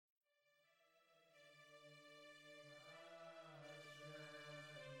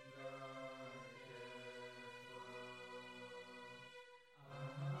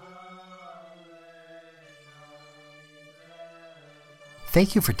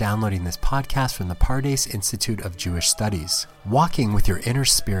Thank you for downloading this podcast from the Pardes Institute of Jewish Studies. Walking with Your Inner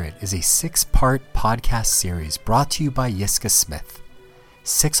Spirit is a 6-part podcast series brought to you by Yiska Smith.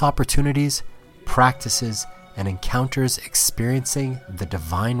 6 opportunities, practices, and encounters experiencing the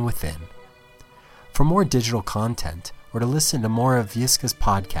divine within. For more digital content or to listen to more of Yiska's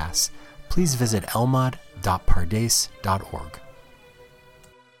podcasts, please visit elmad.pardes.org.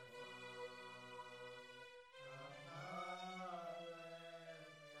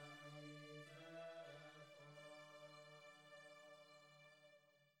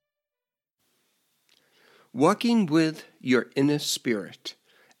 Walking with Your Inner Spirit,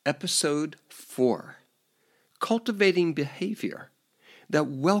 Episode 4, Cultivating Behavior that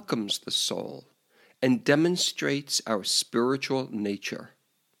Welcomes the Soul and Demonstrates Our Spiritual Nature.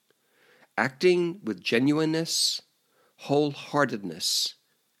 Acting with genuineness, wholeheartedness,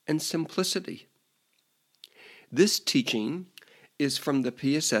 and simplicity. This teaching is from the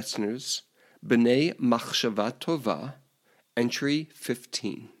Piasetzner's B'nai Machshava Tova, entry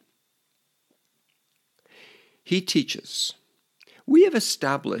 15. He teaches, we have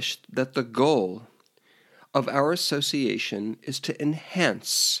established that the goal of our association is to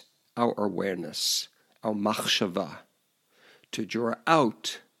enhance our awareness, our machshava, to draw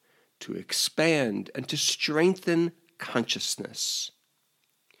out, to expand, and to strengthen consciousness.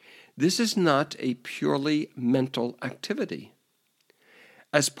 This is not a purely mental activity.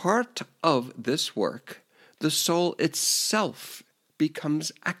 As part of this work, the soul itself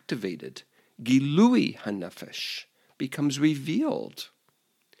becomes activated. Gilui hanefesh becomes revealed.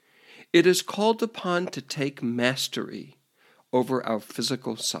 It is called upon to take mastery over our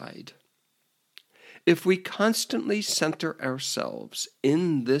physical side. If we constantly center ourselves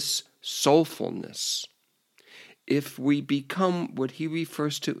in this soulfulness, if we become what he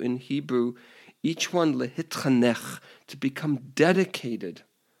refers to in Hebrew, each one lehitchanech, to become dedicated,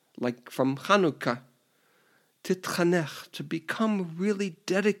 like from Chanukah, titchanech, to become really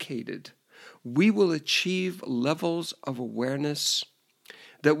dedicated, we will achieve levels of awareness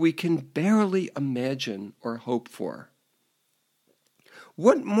that we can barely imagine or hope for.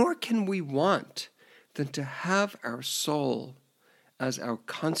 What more can we want than to have our soul as our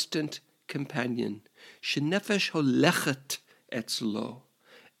constant companion, shenefesh holechet etzlo,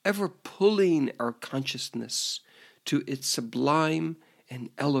 ever pulling our consciousness to its sublime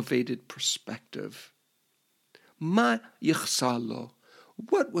and elevated perspective? Ma yichsalo,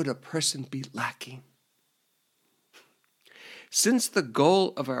 what would a person be lacking? Since the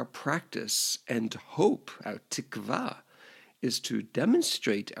goal of our practice and hope, our tikvah, is to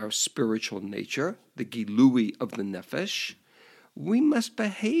demonstrate our spiritual nature, the gilui of the nefesh, we must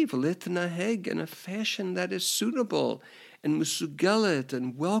behave litnaheg in a fashion that is suitable and musugelet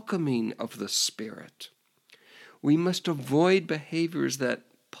and welcoming of the spirit. We must avoid behaviors that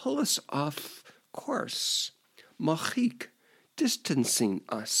pull us off course, machik, distancing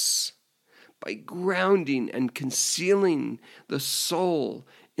us, by grounding and concealing the soul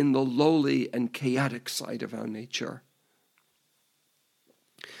in the lowly and chaotic side of our nature.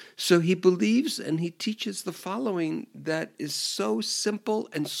 So he believes and he teaches the following that is so simple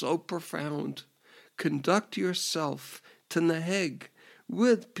and so profound. Conduct yourself to naheg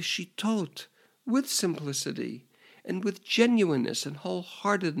with pishitot, with simplicity, and with genuineness and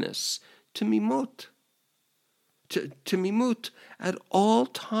wholeheartedness, to mimut at all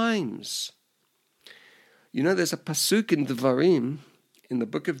times. You know, there's a pasuk in Devarim, in the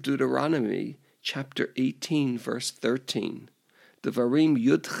book of Deuteronomy, chapter 18, verse 13. Devarim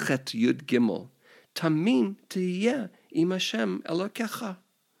Yud Chet Yud Gimel. Tamim tihiyeh im Hashem Elokecha.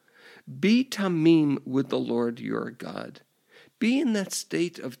 Be tamim with the Lord your God. Be in that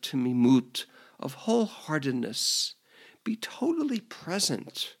state of tamimut, of wholeheartedness. Be totally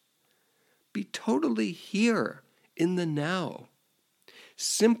present. Be totally here in the now.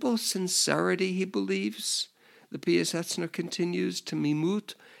 Simple sincerity, he believes, the Piasetzner continues,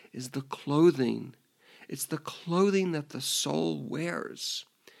 tamimut is the clothing. It's the clothing that the soul wears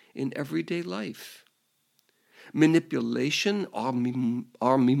in everyday life. Manipulation,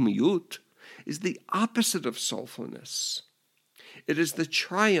 armimiyut, is the opposite of soulfulness. It is the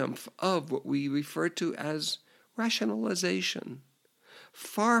triumph of what we refer to as rationalization.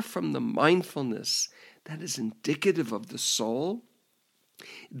 Far from the mindfulness that is indicative of the soul,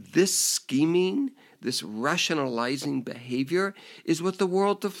 this scheming, this rationalizing behavior is what the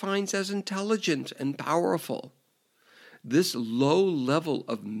world defines as intelligent and powerful. This low level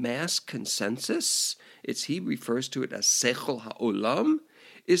of mass consensus, he refers to it as sechel ha'olam,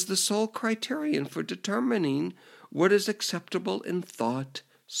 is the sole criterion for determining what is acceptable in thought,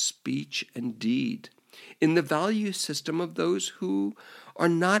 speech, and deed. in the value system of those who are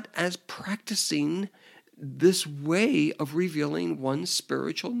not as practicing this way of revealing one's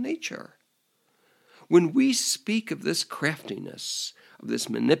spiritual nature. When we speak of this craftiness, of this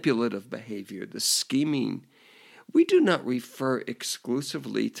manipulative behavior, the scheming, we do not refer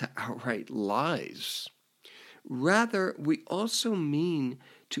exclusively to outright lies. Rather, we also mean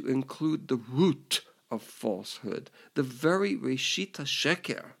to include the root of falsehood, the very Reshit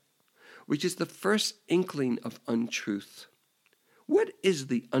HaSheker, which is the first inkling of untruth. What is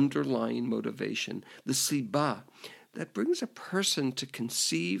the underlying motivation, the sibah, that brings a person to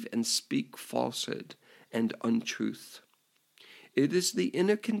conceive and speak falsehood and untruth? It is the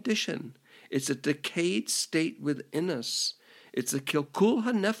inner condition. It's a decayed state within us. It's a kilkul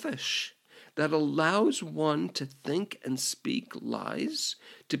hanefesh that allows one to think and speak lies,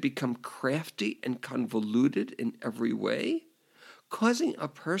 to become crafty and convoluted in every way, causing a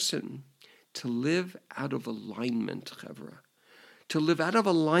person to live out of alignment, chevra, to live out of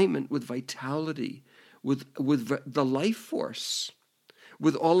alignment with vitality, with the life force,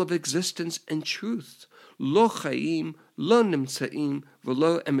 with all of existence and truth. Lo chaim, lo nimtzaim,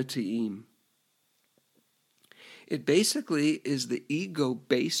 v'lo emetiyim. It basically is the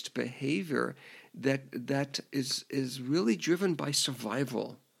ego-based behavior that is really driven by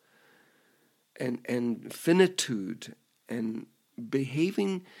survival and finitude and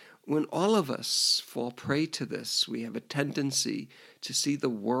behaving. When all of us fall prey to this, we have a tendency to see the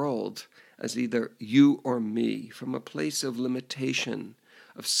world as either you or me, from a place of limitation,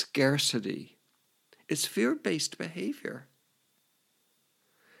 of scarcity. It's fear-based behavior.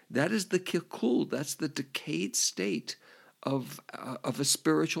 That is the kilkul, that's the decayed state of a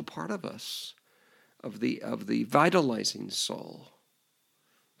spiritual part of us, of the vitalizing soul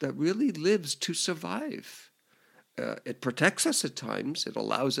that really lives to survive. It protects us at times. It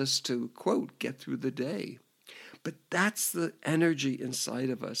allows us to, quote, get through the day. But that's the energy inside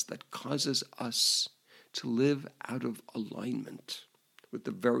of us that causes us to live out of alignment with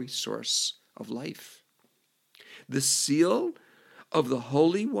the very source of life. The seal of the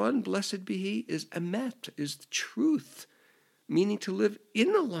Holy One, blessed be He, is emet, is the truth, meaning to live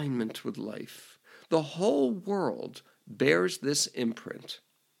in alignment with life. The whole world bears this imprint,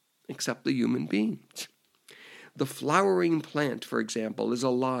 except the human being. The flowering plant, for example, is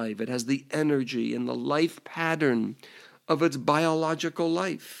alive. It has the energy and the life pattern of its biological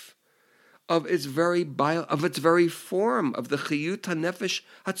life, of its very form, of the chiyut hanefesh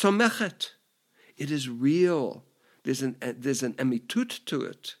hatzomechet. It is real. There's an emitut to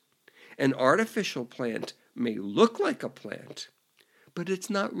it. An artificial plant may look like a plant, but it's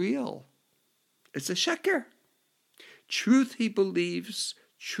not real. It's a sheker. Truth, he believes,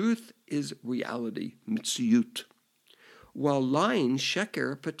 truth is reality, mitziyut. While lying,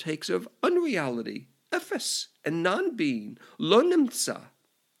 sheker, partakes of unreality, ephes, and non-being, lo nimtza.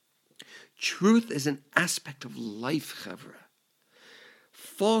 Truth is an aspect of life, chevra.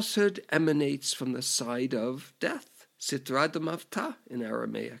 Falsehood emanates from the side of death, sitra demavta in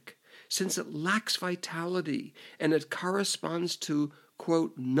Aramaic, since it lacks vitality and it corresponds to,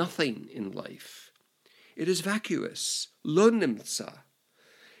 quote, nothing in life. It is vacuous, lo nimtza.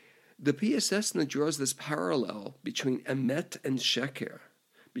 The PSS draws this parallel between emet and sheker,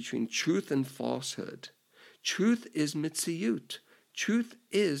 between truth and falsehood. Truth is mitziyut. Truth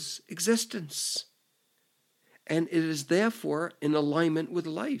is existence. And it is therefore in alignment with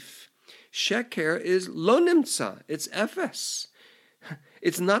life. Sheker is lo nimtza. It's ephes.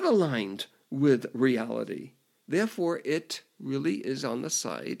 It's not aligned with reality. Therefore, it really is on the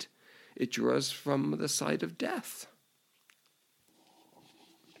side. It draws from the side of death.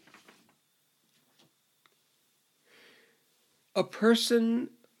 A person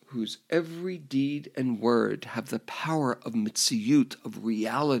whose every deed and word have the power of mitziyut, of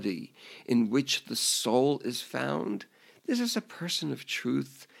reality, in which the soul is found, this is a person of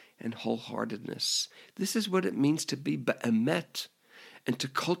truth and wholeheartedness. This is what it means to be be'emet, and to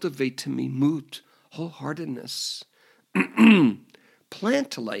cultivate temimut, wholeheartedness.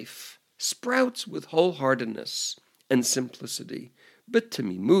 Plant life sprouts with wholeheartedness and simplicity, but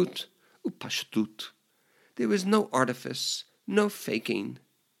temimut upashtut. There is no artifice, no faking.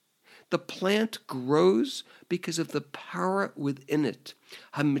 The plant grows because of the power within it,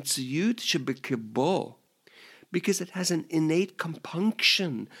 hamitziyut shebekebo, because it has an innate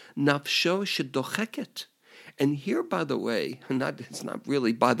compunction, nafsho shedocheket. And here, by the way, it's not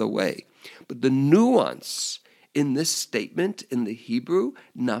really by the way, but the nuance in this statement in the Hebrew,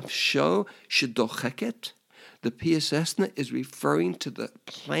 nafsho shedocheket, the PSSna is referring to the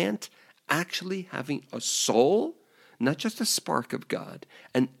plant actually having a soul, not just a spark of God,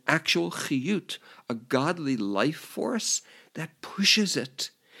 an actual chiyut, a godly life force that pushes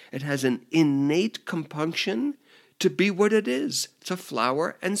it. It has an innate compunction to be what it is, to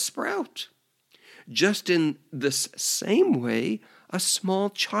flower and sprout. Just in this same way, a small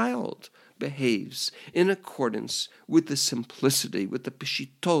child behaves in accordance with the simplicity, with the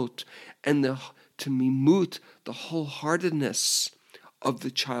pishitot, and the tamimut, the wholeheartedness of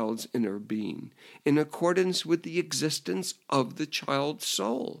the child's inner being, in accordance with the existence of the child's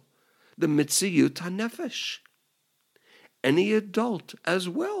soul, the mitziyut hanefesh. Any adult as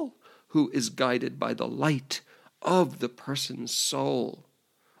well who is guided by the light of the person's soul,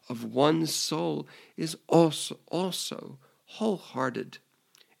 of one's soul, is also wholehearted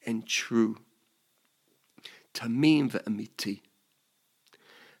and true. Tamim ve'amiti.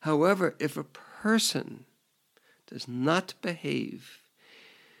 However, if a person does not behave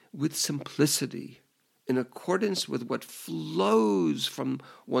with simplicity, in accordance with what flows from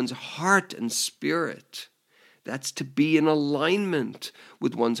one's heart and spirit, that's to be in alignment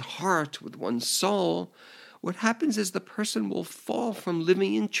with one's heart, with one's soul, what happens is the person will fall from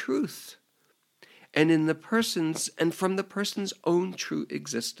living in truth and from the person's own true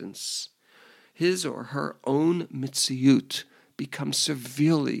existence. His or her own mitziyut becomes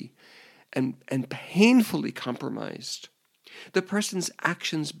severely and painfully compromised. The person's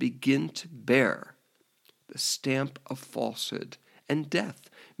actions begin to bear the stamp of falsehood and death,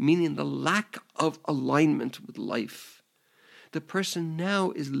 meaning the lack of alignment with life. The person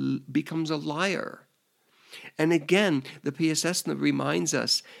now becomes a liar. And again, the Piaseczna reminds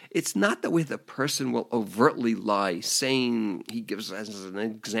us, it's not the way the person will overtly lie, saying, he gives as an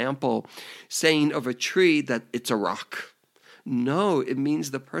example, saying of a tree that it's a rock. No, it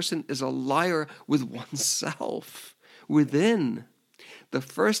means the person is a liar with oneself, within. The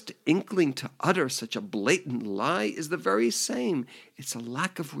first inkling to utter such a blatant lie is the very same. It's a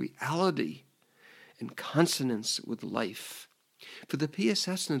lack of reality and consonance with life. For the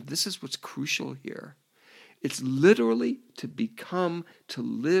Piaseczna, this is what's crucial here. It's literally to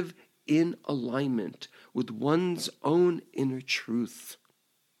live in alignment with one's own inner truth.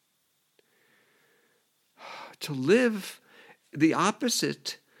 To live, the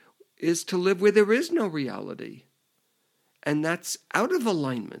opposite is to live where there is no reality. And that's out of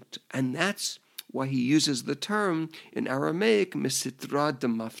alignment. And that's why he uses the term in Aramaic, mesitra de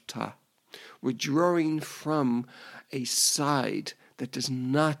mafta. We're drawing from a side that does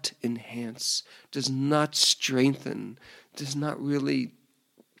not enhance, does not strengthen, does not really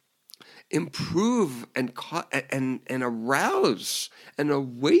improve and arouse and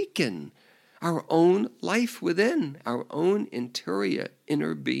awaken our own life within, our own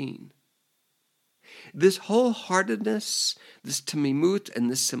inner being. This wholeheartedness, this tamimut, and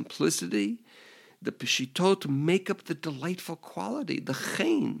this simplicity, the pishitot, make up the delightful quality, the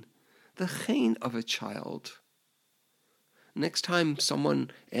chen of a child. Next time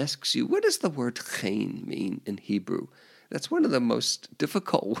someone asks you, what does the word chen mean in Hebrew? That's one of the most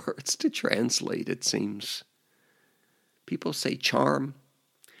difficult words to translate, it seems. People say charm.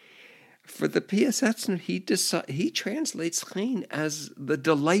 For the Piaseczna, he translates chen as the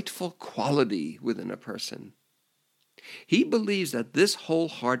delightful quality within a person. He believes that this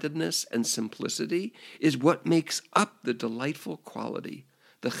wholeheartedness and simplicity is what makes up the delightful quality,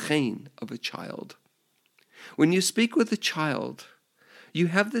 the chen of a child. When you speak with a child, you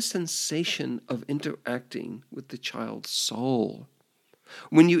have the sensation of interacting with the child's soul.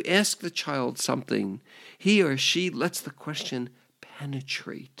 When you ask the child something, he or she lets the question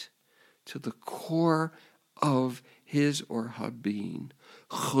penetrate to the core of his or her being.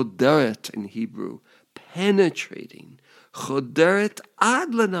 Choderet in Hebrew, penetrating. Choderet ad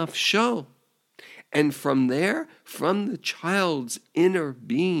lenafsho. And from there, from the child's inner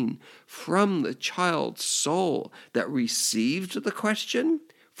being, from the child's soul that received the question,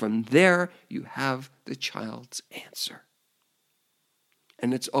 from there you have the child's answer.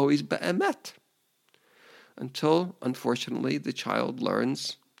 And it's always be'emet, until, unfortunately, the child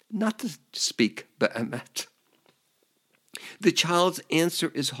learns not to speak be'emet. The child's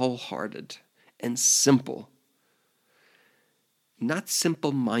answer is wholehearted and simple, not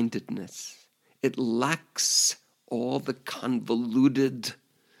simple-mindedness. It lacks all the convoluted,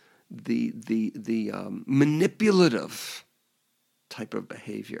 the manipulative type of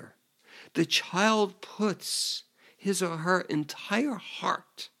behavior. The child puts his or her entire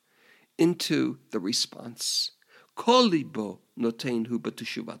heart into the response. Kol libo notenhu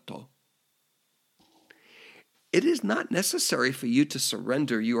b'teshuvato. It is not necessary for you to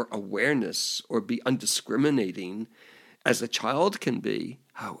surrender your awareness or be undiscriminating as a child can be.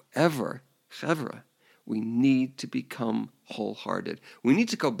 However, We need to become wholehearted. We need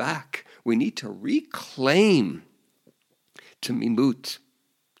to go back. We need to reclaim tamimut.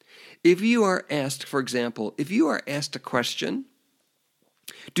 If you are asked, for example, if you are asked a question,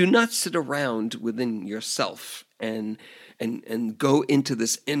 do not sit around within yourself and go into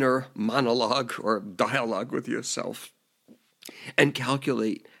this inner monologue or dialogue with yourself and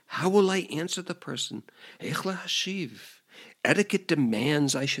calculate, how will I answer the person? Eich lahashiv. Etiquette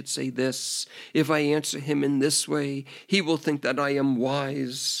demands I should say this. If I answer him in this way, he will think that I am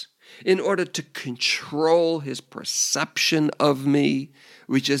wise. In order to control his perception of me,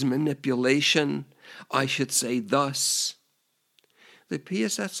 which is manipulation, I should say thus. The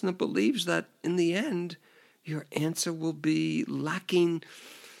Piasetzner believes that in the end, your answer will be lacking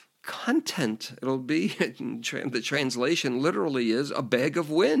content. It'll be, the translation literally is, a bag of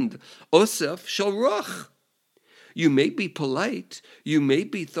wind. Osef shel ruach. You may be polite, you may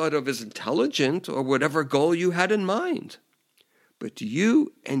be thought of as intelligent, or whatever goal you had in mind. But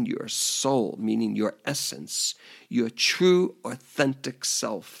you and your soul, meaning your essence, your true, authentic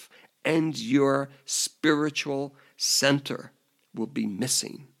self, and your spiritual center will be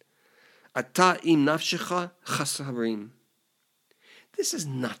missing. Ata im nafshecha chasarim. This is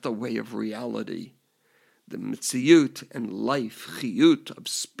not the way of reality. The mitziyut and life, chiyut, of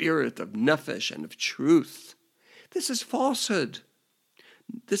spirit, of nefesh, and of truth. This is falsehood.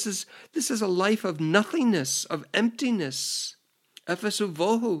 This is a life of nothingness, of emptiness. Efes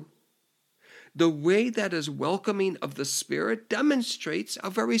uvohu. The way that is welcoming of the Spirit demonstrates a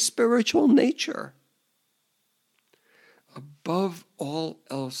very spiritual nature. Above all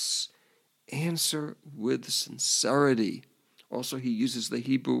else, answer with sincerity. Also, he uses the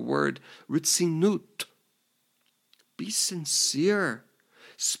Hebrew word ritzinut. Be sincere.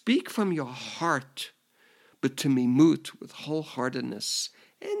 Speak from your heart, but tamimut, with wholeheartedness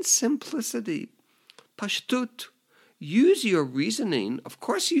and simplicity. Pashtut. Use your reasoning, of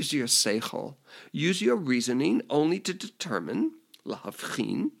course use your seichel, use your reasoning only to determine,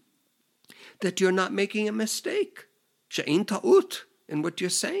 lahavchin, that you're not making a mistake, she'ein ta'ut, in what you're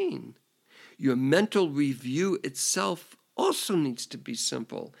saying. Your mental review itself also needs to be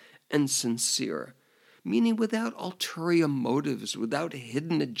simple and sincere, meaning without ulterior motives, without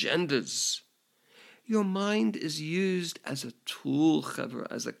hidden agendas. Your mind is used as a tool,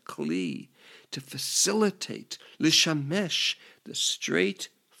 as a kli, to facilitate, lishamesh, the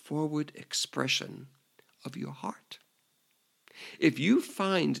straightforward expression of your heart. If you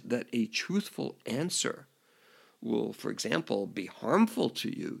find that a truthful answer will, for example, be harmful to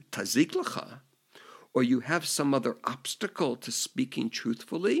you, tazik lecha, or you have some other obstacle to speaking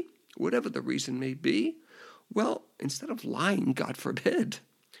truthfully, whatever the reason may be, well, instead of lying, God forbid,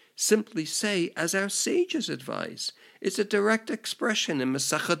 simply say, as our sages advise. It's a direct expression in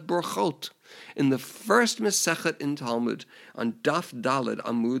Masechet Brachot, in the first Masechet in Talmud, on Daf Daled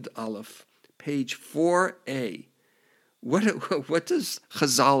Amud Aleph, page 4a. What does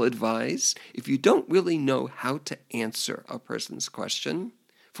Chazal advise? If you don't really know how to answer a person's question,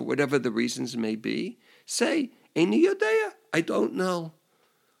 for whatever the reasons may be, say, Eini yodea, I don't know.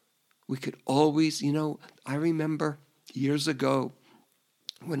 We could always, I remember years ago,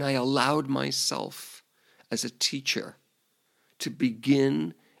 when I allowed myself as a teacher to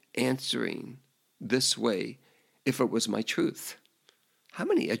begin answering this way if it was my truth. How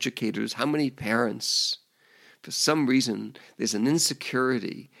many educators, how many parents, for some reason, there's an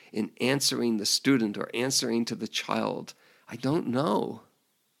insecurity in answering the student or answering to the child. I don't know.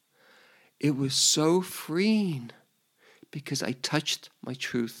 It was so freeing because I touched my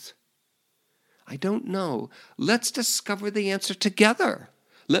truth. I don't know. Let's discover the answer together.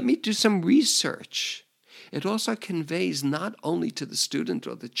 Let me do some research. It also conveys not only to the student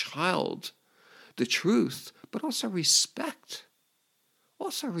or the child the truth, but also respect.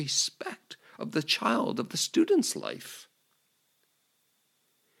 Also respect of the child, of the student's life.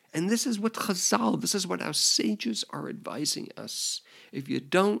 And this is what Chazal, this is what our sages are advising us. If you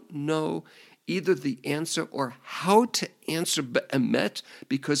don't know either the answer or how to answer be'emet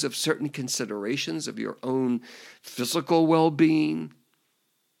because of certain considerations of your own physical well-being,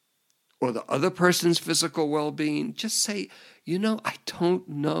 or the other person's physical well-being, just say, I don't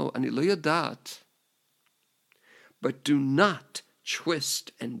know, ani lo yadat. But do not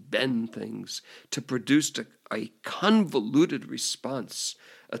twist and bend things to produce a convoluted response,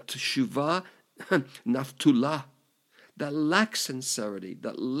 a teshuvah naftulah, that lacks sincerity,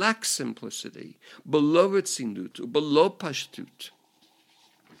 that lacks simplicity, below ritzinut, below pashtut.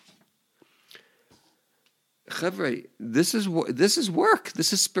 Chevre, this is work.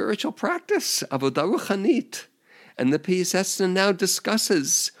 This is spiritual practice, avodah ruchanit. And the Piasetzner now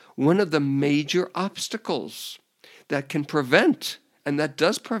discusses one of the major obstacles that can prevent, and that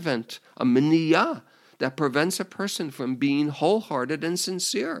does prevent, a miniyah, that prevents a person from being wholehearted and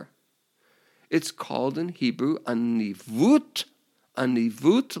sincere. It's called in Hebrew anivut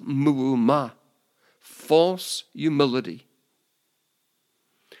muruma, false humility,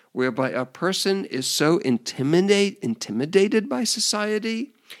 whereby a person is so intimidated by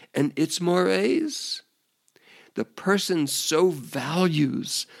society and its mores. The person so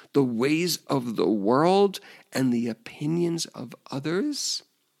values the ways of the world and the opinions of others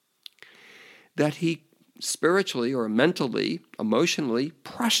that he spiritually or mentally, emotionally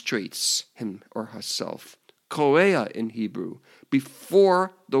prostrates him or herself, korea in Hebrew,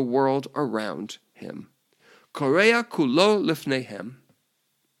 before the world around him. Korea kulo lifnehem.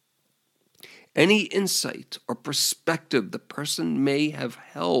 Any insight or perspective the person may have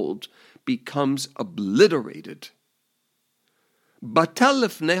held becomes obliterated. Batel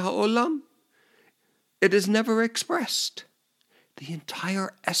lifnei ha'olam. It is never expressed. The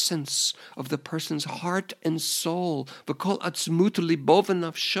entire essence of the person's heart and soul, v'kol atzmut libo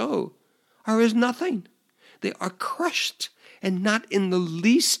v'nafsho, are as nothing. They are crushed and not in the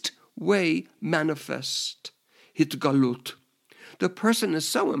least way manifest. Hitgalut. The person is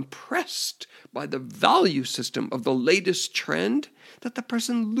so impressed by the value system of the latest trend that the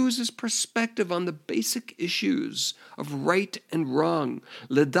person loses perspective on the basic issues of right and wrong.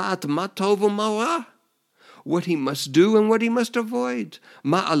 Ledat ma tov u'ma ra. What he must do and what he must avoid.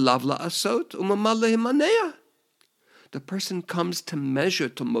 Ma'alav la'asot u'ma lehimanea. The person comes to measure,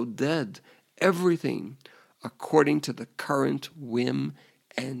 to moded, everything according to the current whim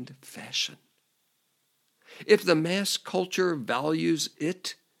and fashion. If the mass culture values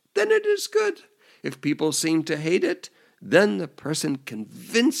it, then it is good. If people seem to hate it, then the person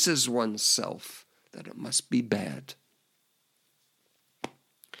convinces oneself that it must be bad.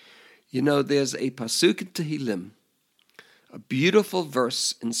 You know, there's a pasuk in Tehillim, a beautiful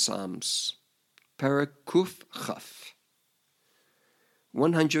verse in Psalms, Perek Kuf Chaf,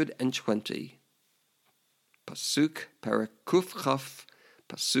 120, pasuk Perek Kuf Chaf,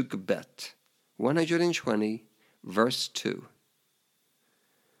 pasuk Bet, 120, verse 2.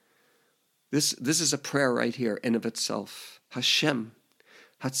 This is a prayer right here in of itself. Hashem,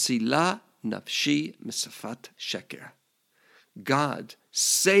 hatzila nafshi misafat sheker. God,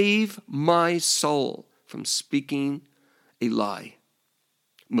 save my soul from speaking a lie.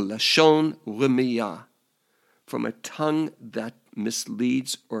 Melashon remiyah, from a tongue that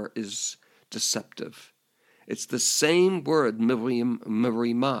misleads or is deceptive. It's the same word,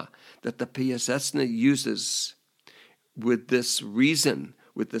 merima, that the Piaseczna uses with this reason,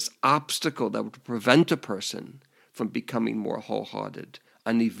 with this obstacle that would prevent a person from becoming more wholehearted.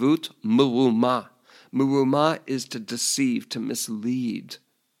 Anivut muruma. Muruma is to deceive, to mislead.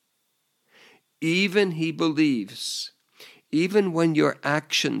 Even he believes, even when your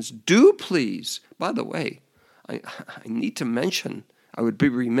actions do please. By the way, I need to mention, I would be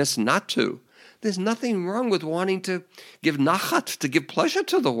remiss not to, there's nothing wrong with wanting to give nachat, to give pleasure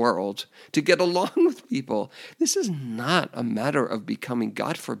to the world, to get along with people. This is not a matter of becoming,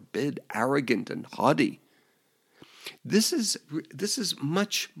 God forbid, arrogant and haughty. This is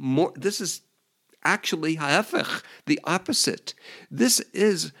much more, this is actually ha'efech, the opposite. This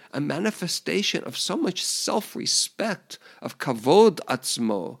is a manifestation of so much self-respect, of kavod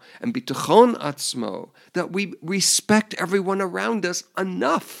atzmo and bituchon atzmo, that we respect everyone around us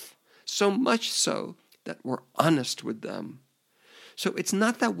enough, so much so that we're honest with them. So it's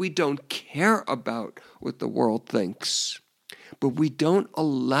not that we don't care about what the world thinks, but we don't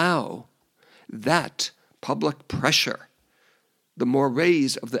allow that public pressure, the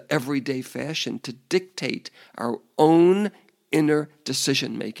mores of the everyday fashion, to dictate our own inner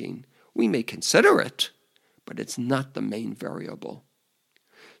decision-making. We may consider it, but it's not the main variable.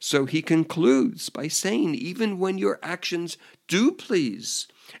 So he concludes by saying, even when your actions do please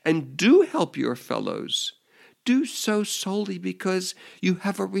and do help your fellows, do so solely because you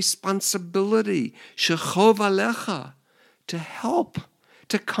have a responsibility, shechov alecha, to help,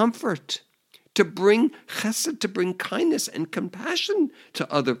 to comfort, to bring chesed, to bring kindness and compassion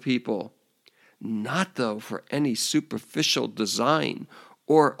to other people. Not, though, for any superficial design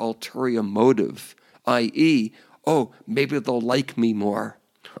or ulterior motive, i.e., oh, maybe they'll like me more,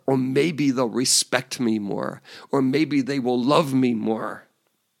 or maybe they'll respect me more, or maybe they will love me more.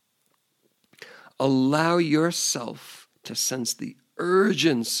 Allow yourself to sense the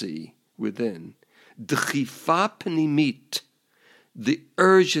urgency within, d'chifa pnimit, the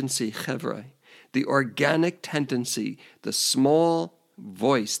urgency, chevra, the organic tendency, the small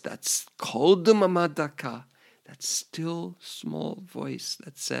voice that's kodem amadaka, that still small voice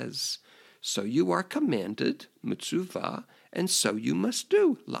that says, so you are commanded, mitzvah, and so you must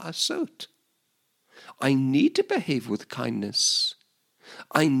do, la'asot. I need to behave with kindness.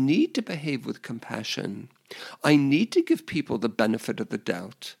 I need to behave with compassion. I need to give people the benefit of the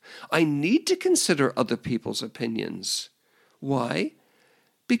doubt. I need to consider other people's opinions. Why?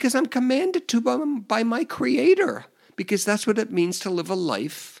 Because I'm commanded to by my Creator, because that's what it means to live a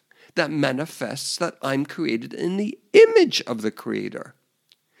life that manifests that I'm created in the image of the Creator,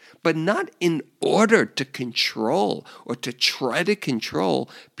 but not in order to control or to try to control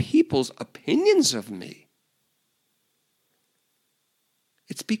people's opinions of me.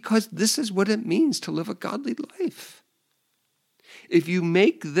 It's because this is what it means to live a godly life. If you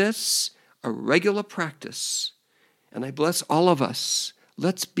make this a regular practice, and I bless all of us,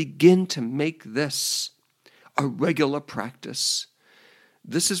 let's begin to make this a regular practice.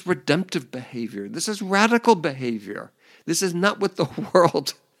 This is redemptive behavior. This is radical behavior. This is not what the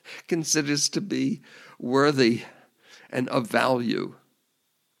world considers to be worthy and of value.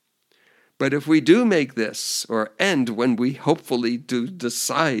 But if we do make this, and when we hopefully do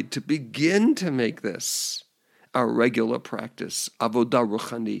decide to begin to make this our regular practice, avodah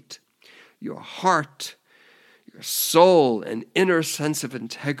ruchanit, your heart, your soul, and inner sense of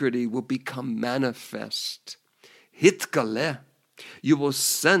integrity will become manifest. Hitgaleh, you will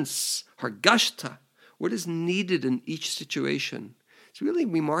sense, hargashta, what is needed in each situation. It's really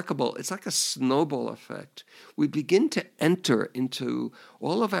remarkable. It's like a snowball effect. We begin to enter into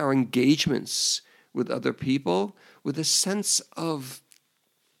all of our engagements with other people with a sense of,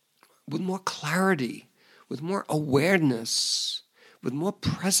 with more clarity, with more awareness, with more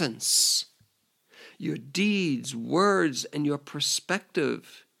presence. Your deeds, words, and your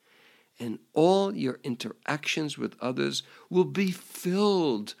perspective and all your interactions with others will be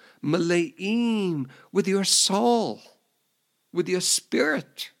filled, maleim, with your soul, with your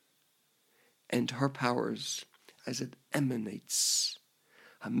spirit, and her powers as it emanates,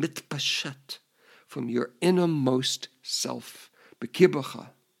 hamitpashat, from your innermost self, bekibacha,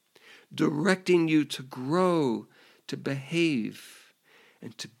 directing you to grow, to behave,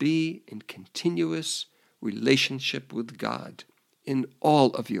 and to be in continuous relationship with God in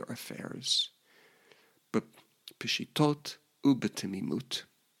all of your affairs. B'pishitot u'b'temimut.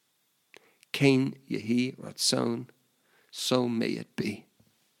 Kain yehi ratzon, so may it be.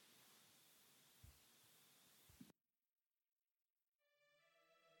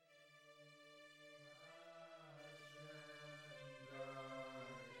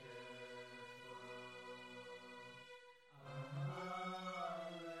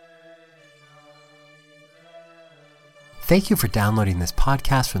 Thank you for downloading this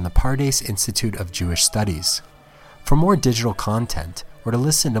podcast from the Pardes Institute of Jewish Studies. For more digital content or to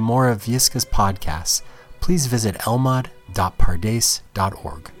listen to more of Yiska's podcasts, please visit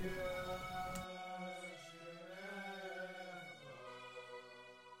elmad.pardes.org.